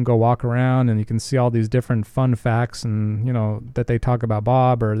park. You can go walk around and you can see all these different fun facts and, that they talk about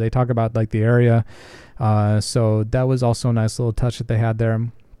Bob, or they talk about the area. So that was also a nice little touch that they had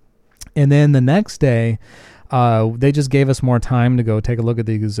there. And then the next day, they just gave us more time to go take a look at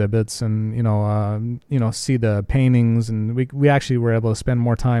the exhibits and, see the paintings. And we actually were able to spend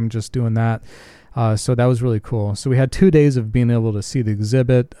more time just doing that. So that was really cool. So we had 2 days of being able to see the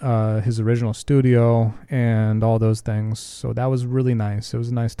exhibit, his original studio, and all those things. So that was really nice. It was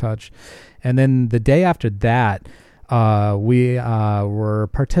a nice touch. And then the day after that, we were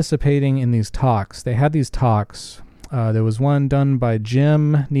participating in these talks. They had these talks. There was one done by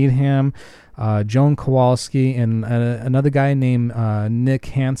Jim Needham, Joan Kowalski, and another guy named Nick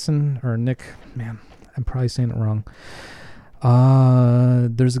Hansen, or Nick, man, I'm probably saying it wrong.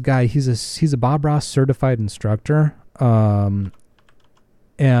 There's a guy, he's a Bob Ross certified instructor, and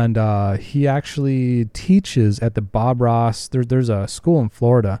he actually teaches at the Bob Ross, there's a school in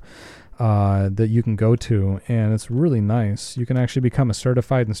Florida that you can go to, and it's really nice. You can actually become a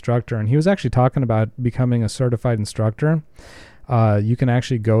certified instructor, and he was actually talking about becoming a certified instructor. You can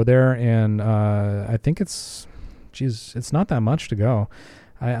actually go there, and I think it's not that much to go.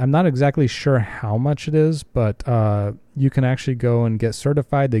 I'm not exactly sure how much it is, but you can actually go and get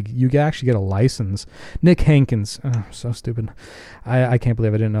certified. You actually get a license. Nick Hankins. Oh, so stupid. I can't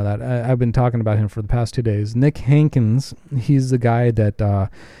believe I didn't know that. I've been talking about him for the past 2 days. Nick Hankins, he's the guy that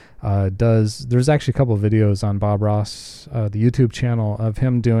there's actually a couple of videos on Bob Ross, the YouTube channel, of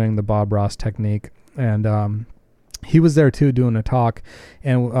him doing the Bob Ross technique. And he was there too doing a talk,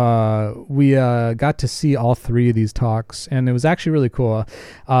 and we got to see all 3 of these talks, and it was actually really cool.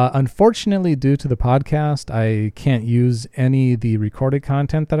 Unfortunately, due to the podcast, I can't use any of the recorded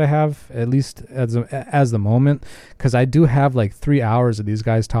content that I have, at least as the moment, because I do have like 3 hours of these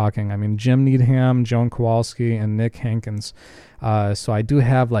guys talking. I mean, Jim Needham, Joan Kowalski, and Nick Hankins. So I do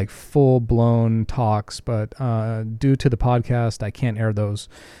have like full-blown talks, but due to the podcast, I can't air those.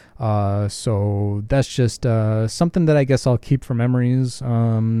 So that's just something that I guess I'll keep for memories.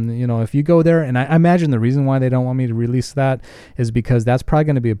 If you go there, and I imagine the reason why they don't want me to release that is because that's probably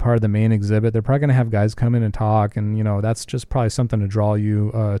going to be a part of the main exhibit. They're probably going to have guys come in and talk, and that's just probably something to draw you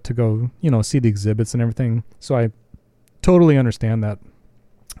to go see the exhibits and everything. So I totally understand that.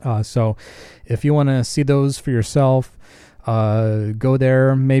 So if you want to see those for yourself, go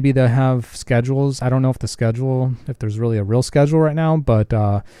there. Maybe they'll have schedules. I don't know if there's really a real schedule right now, but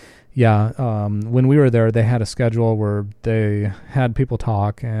when we were there, they had a schedule where they had people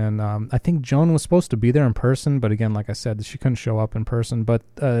talk, and I think Joan was supposed to be there in person, but again, like I said, she couldn't show up in person, but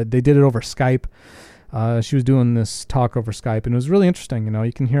they did it over Skype. She was doing this talk over Skype, and it was really interesting.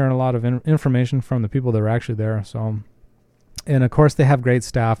 You can hear a lot of information from the people that were actually there. So, and of course, they have great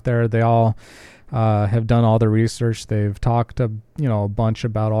staff there. They all have done all the research. They've talked a bunch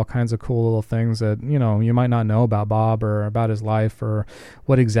about all kinds of cool little things that you might not know about Bob or about his life or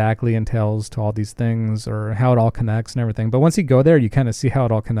what exactly entails to all these things or how it all connects and everything. But once you go there, you kind of see how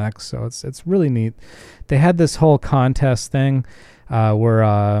it all connects. So it's really neat. They had this whole contest thing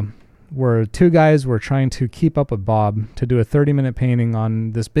where 2 guys were trying to keep up with Bob to do a 30-minute painting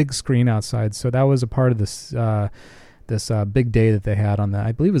on this big screen outside. So that was a part of this big day that they had on that.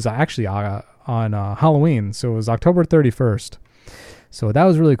 I believe it was actually on Halloween, so it was October 31st. So that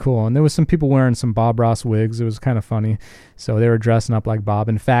was really cool, and there was some people wearing some Bob Ross wigs. It was kind of funny. So they were dressing up like Bob.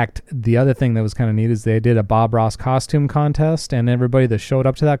 In fact, the other thing that was kind of neat is they did a Bob Ross costume contest, and everybody that showed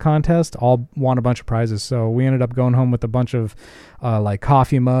up to that contest all won a bunch of prizes. So we ended up going home with a bunch of like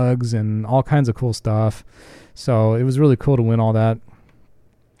coffee mugs and all kinds of cool stuff. So it was really cool to win all that.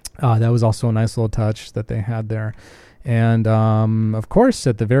 That was also a nice little touch that they had there. And, of course,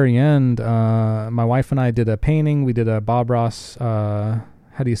 at the very end, my wife and I did a painting. We did a Bob Ross,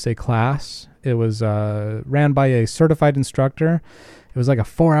 class. It was ran by a certified instructor. It was like a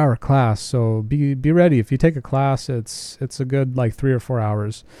 4-hour class. So be ready. If you take a class, it's a good like 3 or 4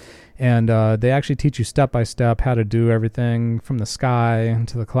 hours. And they actually teach you step by step how to do everything from the sky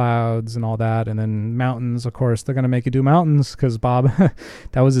to the clouds and all that. And then mountains, of course, they're going to make you do mountains because Bob,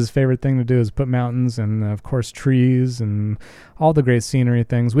 that was his favorite thing to do, is put mountains and, of course, trees and all the great scenery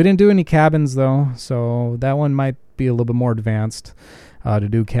things. We didn't do any cabins, though, so that one might be a little bit more advanced to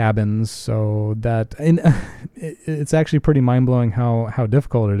do cabins. So that it's actually pretty mind-blowing how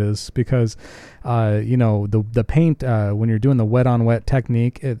difficult it is because, the paint, when you're doing the wet-on-wet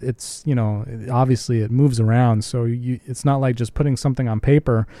technique, it's obviously it moves around. So it's not like just putting something on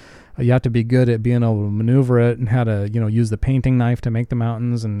paper. You have to be good at being able to maneuver it and how to, use the painting knife to make the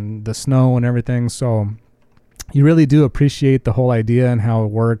mountains and the snow and everything. So you really do appreciate the whole idea and how it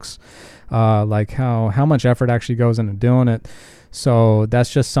works, like how much effort actually goes into doing it. So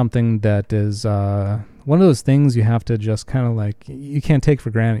that's just something that is one of those things you have to just kind of like, you can't take for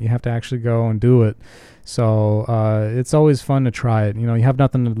granted. You have to actually go and do it. So it's always fun to try it. You have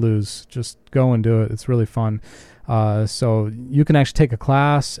nothing to lose. Just go and do it. It's really fun. So you can actually take a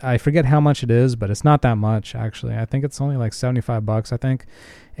class. I forget how much it is, but it's not that much, actually. I think it's only like $75, I think.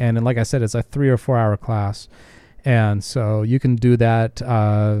 And then, like I said, it's a 3 or 4 hour class. And so you can do that.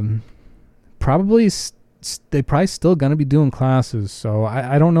 They probably still going to be doing classes. So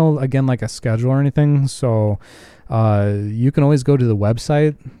I don't know, again, like a schedule or anything. So you can always go to the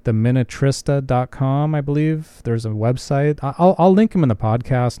website, theminatrista.com, I believe. There's a website. I'll link them in the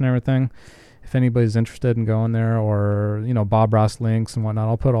podcast and everything if anybody's interested in going there, or, Bob Ross links and whatnot.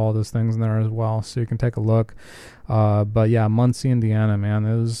 I'll put all those things in there as well so you can take a look. But yeah, Muncie, Indiana, man,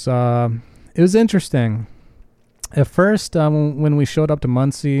 it was interesting. At first, when we showed up to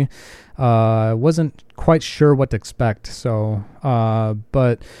Muncie, I wasn't quite sure what to expect. So,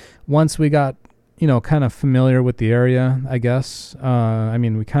 but once we got, kind of familiar with the area, I guess.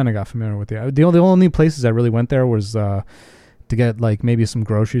 We kind of got familiar with the area. The only places I really went there was to get like maybe some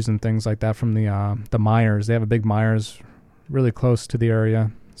groceries and things like that from the Myers. They have a big Myers really close to the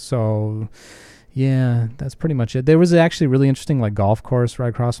area. So yeah, that's pretty much it. There was actually a really interesting like golf course right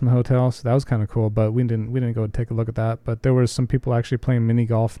across from the hotel, so that was kind of cool. But we didn't go take a look at that. But there was some people actually playing mini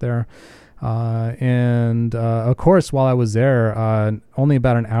golf there, and of course, while I was there, only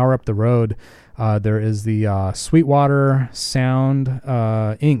about an hour up the road, there is the Sweetwater Sound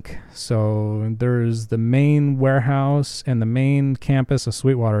Inc. So there's the main warehouse and the main campus of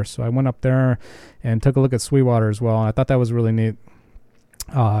Sweetwater. So I went up there and took a look at Sweetwater as well. I thought that was really neat.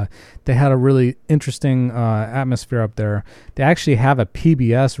 They had a really interesting atmosphere up there. They actually have a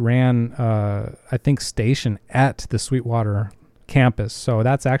PBS ran, I think, station at the Sweetwater campus. So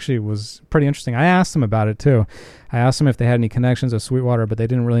that's actually was pretty interesting. I asked them about it too. I asked them if they had any connections with Sweetwater, but they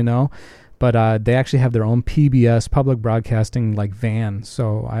didn't really know. But they actually have their own PBS, public broadcasting, like van.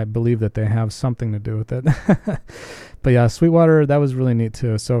 So I believe that they have something to do with it. But yeah, Sweetwater, that was really neat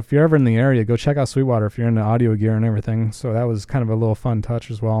too. So if you're ever in the area, go check out Sweetwater if you're into audio gear and everything. So that was kind of a little fun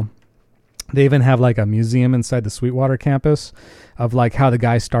touch as well. They even have like a museum inside the Sweetwater campus of like how the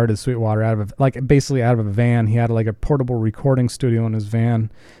guy started Sweetwater out of basically out of a van. He had like a portable recording studio in his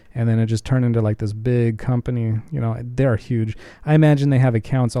van, and then it just turned into like this big company. You know, they're huge. I imagine they have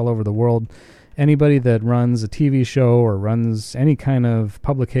accounts all over the world. Anybody that runs a TV show or runs any kind of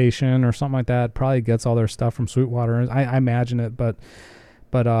publication or something like that probably gets all their stuff from Sweetwater. I imagine it, but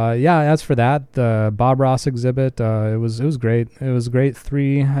yeah, as for that, the Bob Ross exhibit, it was great. It was great.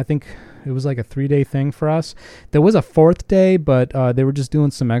 I think it was like a 3-day thing for us. There was a 4th day, but they were just doing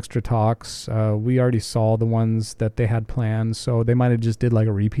some extra talks. We already saw the ones that they had planned, so they might have just did like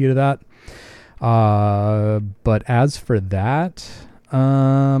a repeat of that. But as for that,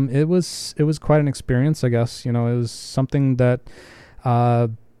 it was quite an experience, I guess. You know, it was something that,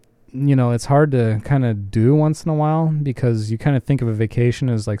 you know, it's hard to kind of do once in a while, because you kind of think of a vacation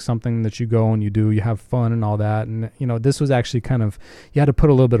as like something that you go and you do, you have fun and all that. And, you know, this was actually kind of, you had to put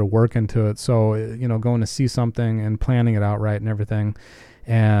a little bit of work into it. So, you know, going to see something and planning it out right and everything,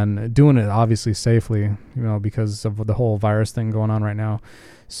 and doing it obviously safely, you know, because of the whole virus thing going on right now.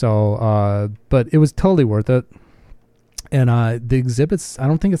 So, but it was totally worth it. And the exhibits, I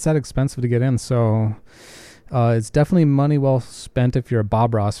don't think it's that expensive to get in. So it's definitely money well spent if you're a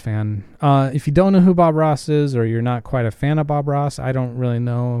Bob Ross fan. If you don't know who Bob Ross is, or you're not quite a fan of Bob Ross, I don't really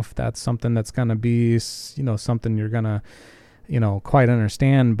know if that's something that's going to be, you know, something you're going to, you know, quite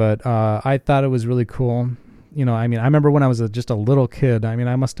understand. But I thought it was really cool. You know, I mean, I remember when I was just a little kid. I mean,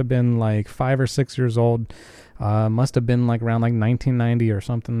 I must have been like 5 or 6 years old. Must have been like around like 1990 or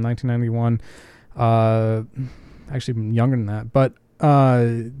something, 1991. Actually younger than that, but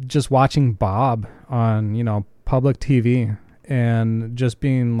just watching Bob on, you know, public TV and just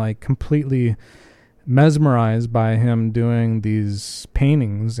being like completely mesmerized by him doing these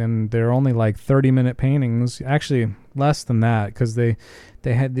paintings. And they're only like 30-minute paintings, actually less than that, because they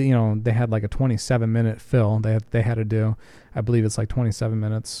had, you know, they had like a 27-minute fill they had to do. I believe it's like 27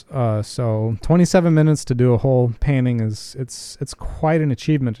 minutes. So 27 minutes to do a whole painting it's quite an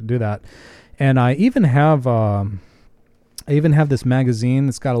achievement to do that. And I even have this magazine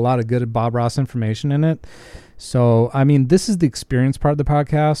that's got a lot of good Bob Ross information in it. So, I mean, this is the experience part of the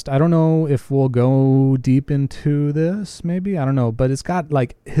podcast. I don't know if we'll go deep into this, maybe. I don't know. But it's got,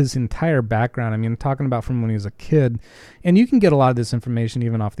 like, his entire background. I mean, talking about from when he was a kid. And you can get a lot of this information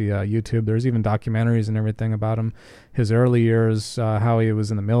even off the YouTube. There's even documentaries and everything about him. His early years, how he was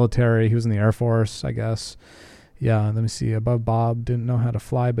in the military. He was in the Air Force, I guess. Yeah, let me see. Above Bob didn't know how to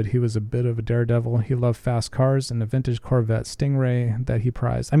fly, but he was a bit of a daredevil. He loved fast cars and a vintage Corvette Stingray that he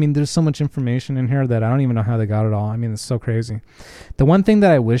prized. I mean, there's so much information in here that I don't even know how they got it all. I mean, it's so crazy. The one thing that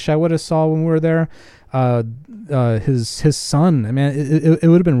I wish I would have saw when we were there, his son. I mean, it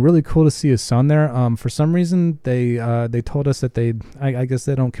would have been really cool to see his son there. For some reason, they told us that I guess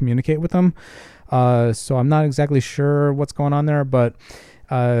they don't communicate with him. So I'm not exactly sure what's going on there, but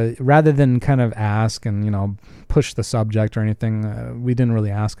rather than kind of ask and, you know, push the subject or anything, we didn't really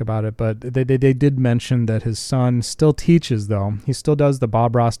ask about it, but they did mention that his son still teaches, though. He still does the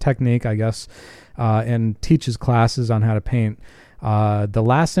Bob Ross technique, I guess, and teaches classes on how to paint. The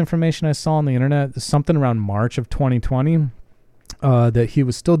last information I saw on the internet is something around March of 2020, that he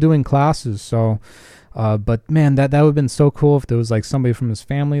was still doing classes. So, but man, that would have been so cool if there was like somebody from his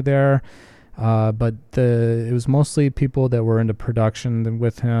family there. But it was mostly people that were into production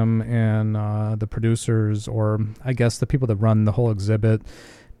with him, and the producers, or I guess the people that run the whole exhibit,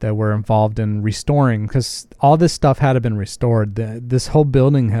 that were involved in restoring, because all this stuff had to been restored. This whole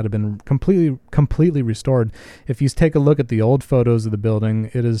building had to been completely restored. If you take a look at the old photos of the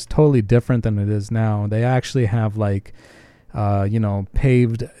building, it is totally different than it is now. They actually have like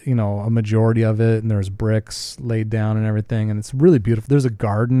paved, a majority of it, and there's bricks laid down and everything, and it's really beautiful. There's a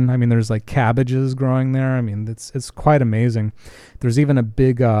garden. I mean, there's like cabbages growing there. I mean, it's quite amazing. There's even a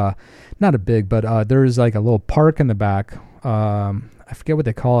big, not a big, but there's like a little park in the back. I forget what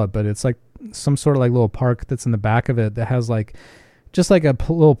they call it, but it's like some sort of like little park that's in the back of it that has like just like a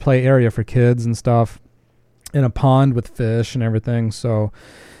little play area for kids and stuff, and a pond with fish and everything. So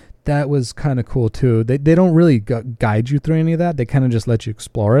that was kind of cool too. They don't really guide you through any of that. They kind of just let you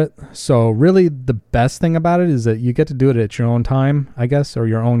explore it. So really the best thing about it is that you get to do it at your own time, I guess, or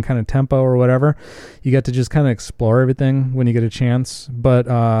your own kind of tempo or whatever. You get to just kind of explore everything when you get a chance. But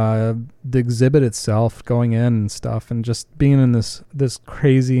the exhibit itself, going in and stuff, and just being in this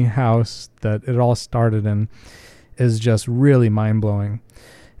crazy house that it all started in, is just really mind-blowing.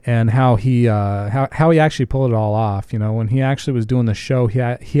 And how he actually pulled it all off. When he actually was doing the show, he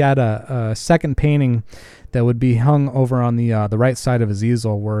had a second painting that would be hung over on the right side of his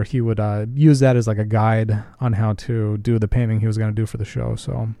easel, where he would use that as like a guide on how to do the painting he was going to do for the show.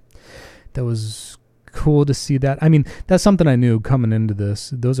 So that was cool to see that. I mean, that's something I knew coming into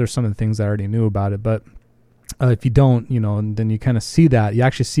this. Those are some of the things I already knew about it. But if you don't, then you kind of see that. You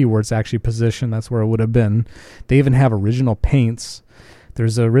actually see where it's actually positioned. That's where it would have been. They even have original paints.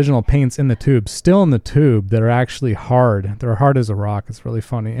 There's original paints in the tube, still in the tube, that are actually hard. They're hard as a rock. It's really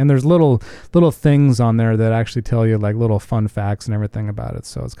funny. And there's little things on there that actually tell you like little fun facts and everything about it.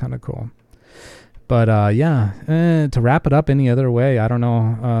 So it's kind of cool. But to wrap it up any other way, I don't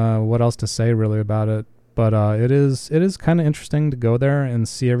know what else to say really about it. But it is kind of interesting to go there and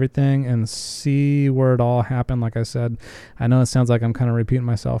see everything and see where it all happened. Like I said, I know it sounds like I'm kind of repeating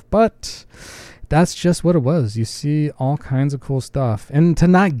myself, but that's just what it was. You see all kinds of cool stuff. And to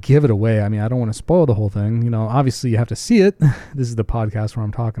not give it away, I mean, I don't want to spoil the whole thing. Obviously you have to see it. This is the podcast where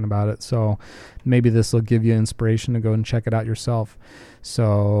I'm talking about it. So maybe this will give you inspiration to go and check it out yourself.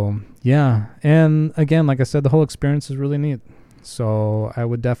 So yeah. And again, like I said, the whole experience is really neat. So I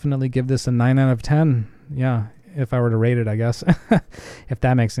would definitely give this a 9 out of 10. Yeah. If I were to rate it, I guess, if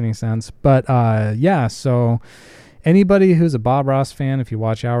that makes any sense. But yeah, so anybody who's a Bob Ross fan, if you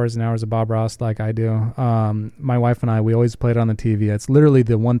watch hours and hours of Bob Ross like I do, my wife and I, we always play it on the TV. It's literally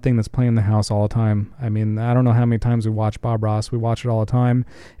the one thing that's playing in the house all the time. I mean, I don't know how many times we watch Bob Ross. We watch it all the time.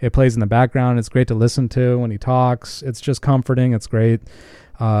 It plays in the background. It's great to listen to when he talks. It's just comforting. It's great.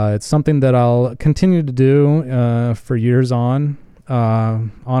 It's something that I'll continue to do for years on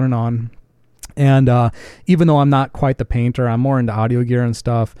and on. And even though I'm not quite the painter, I'm more into audio gear and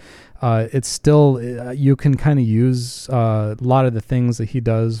stuff. It's still, you can kind of use a lot of the things that he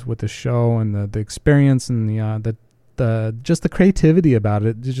does with the show and the experience and the just the creativity about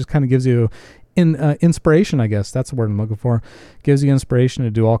it. It just kind of gives you inspiration, I guess. That's the word I'm looking for. Gives you inspiration to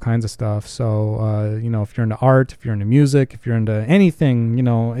do all kinds of stuff. So, if you're into art, if you're into music, if you're into anything,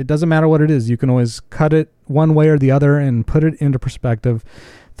 it doesn't matter what it is. You can always cut it one way or the other and put it into perspective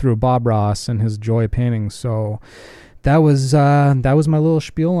through Bob Ross and his joy of painting. So that was my little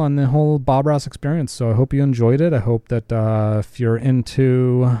spiel on the whole Bob Ross experience. So I hope you enjoyed it. I hope that if you're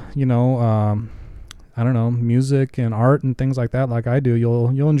into, I don't know, music and art and things like that, like I do,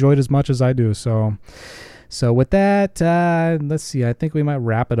 you'll enjoy it as much as I do. So with that, let's see. I think we might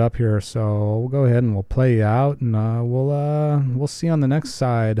wrap it up here. So we'll go ahead and we'll play you out, and we'll see on the next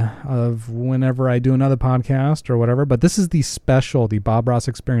side of whenever I do another podcast or whatever. But this is the Bob Ross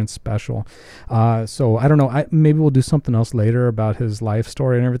Experience special. So I don't know. Maybe we'll do something else later about his life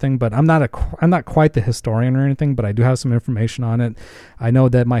story and everything. But I'm not quite the historian or anything. But I do have some information on it. I know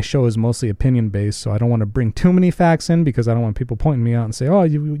that my show is mostly opinion based, so I don't want to bring too many facts in because I don't want people pointing me out and say, "Oh,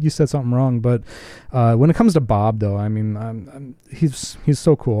 you said something wrong." But when it comes to Bob, though, I mean, he's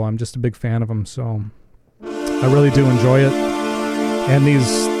so cool. I'm just a big fan of him, so I really do enjoy it. And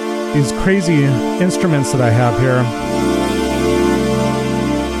these crazy instruments that I have here,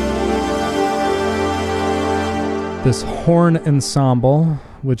 this horn ensemble,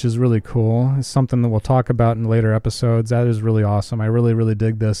 which is really cool, is something that we'll talk about in later episodes. That is really awesome. I really, really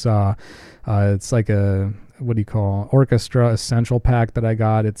dig this. It's like a, what do you call, orchestra essential pack that I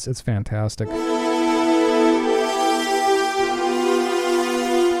got. It's fantastic.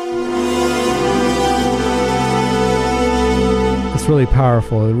 It's really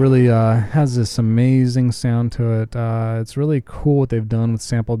powerful. It really has this amazing sound to it. It's really cool what they've done with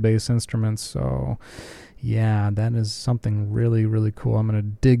sampled bass instruments. So yeah, that is something really, really cool. I'm going to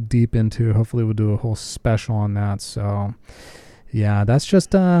dig deep into. Hopefully we'll do a whole special on that. So yeah, that's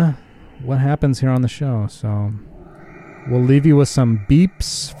just what happens here on the show. So we'll leave you with some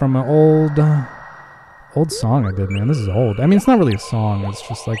beeps from an old song I did, man. This is old. I mean, it's not really a song. It's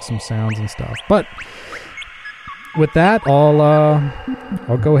just like some sounds and stuff. But with that,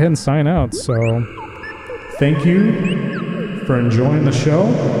 I'll go ahead and sign out. So thank you for enjoying the show.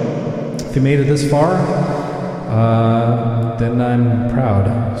 If you made it this far, then I'm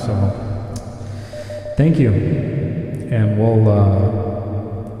proud. So thank you, and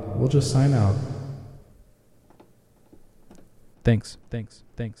we'll just sign out. Thanks.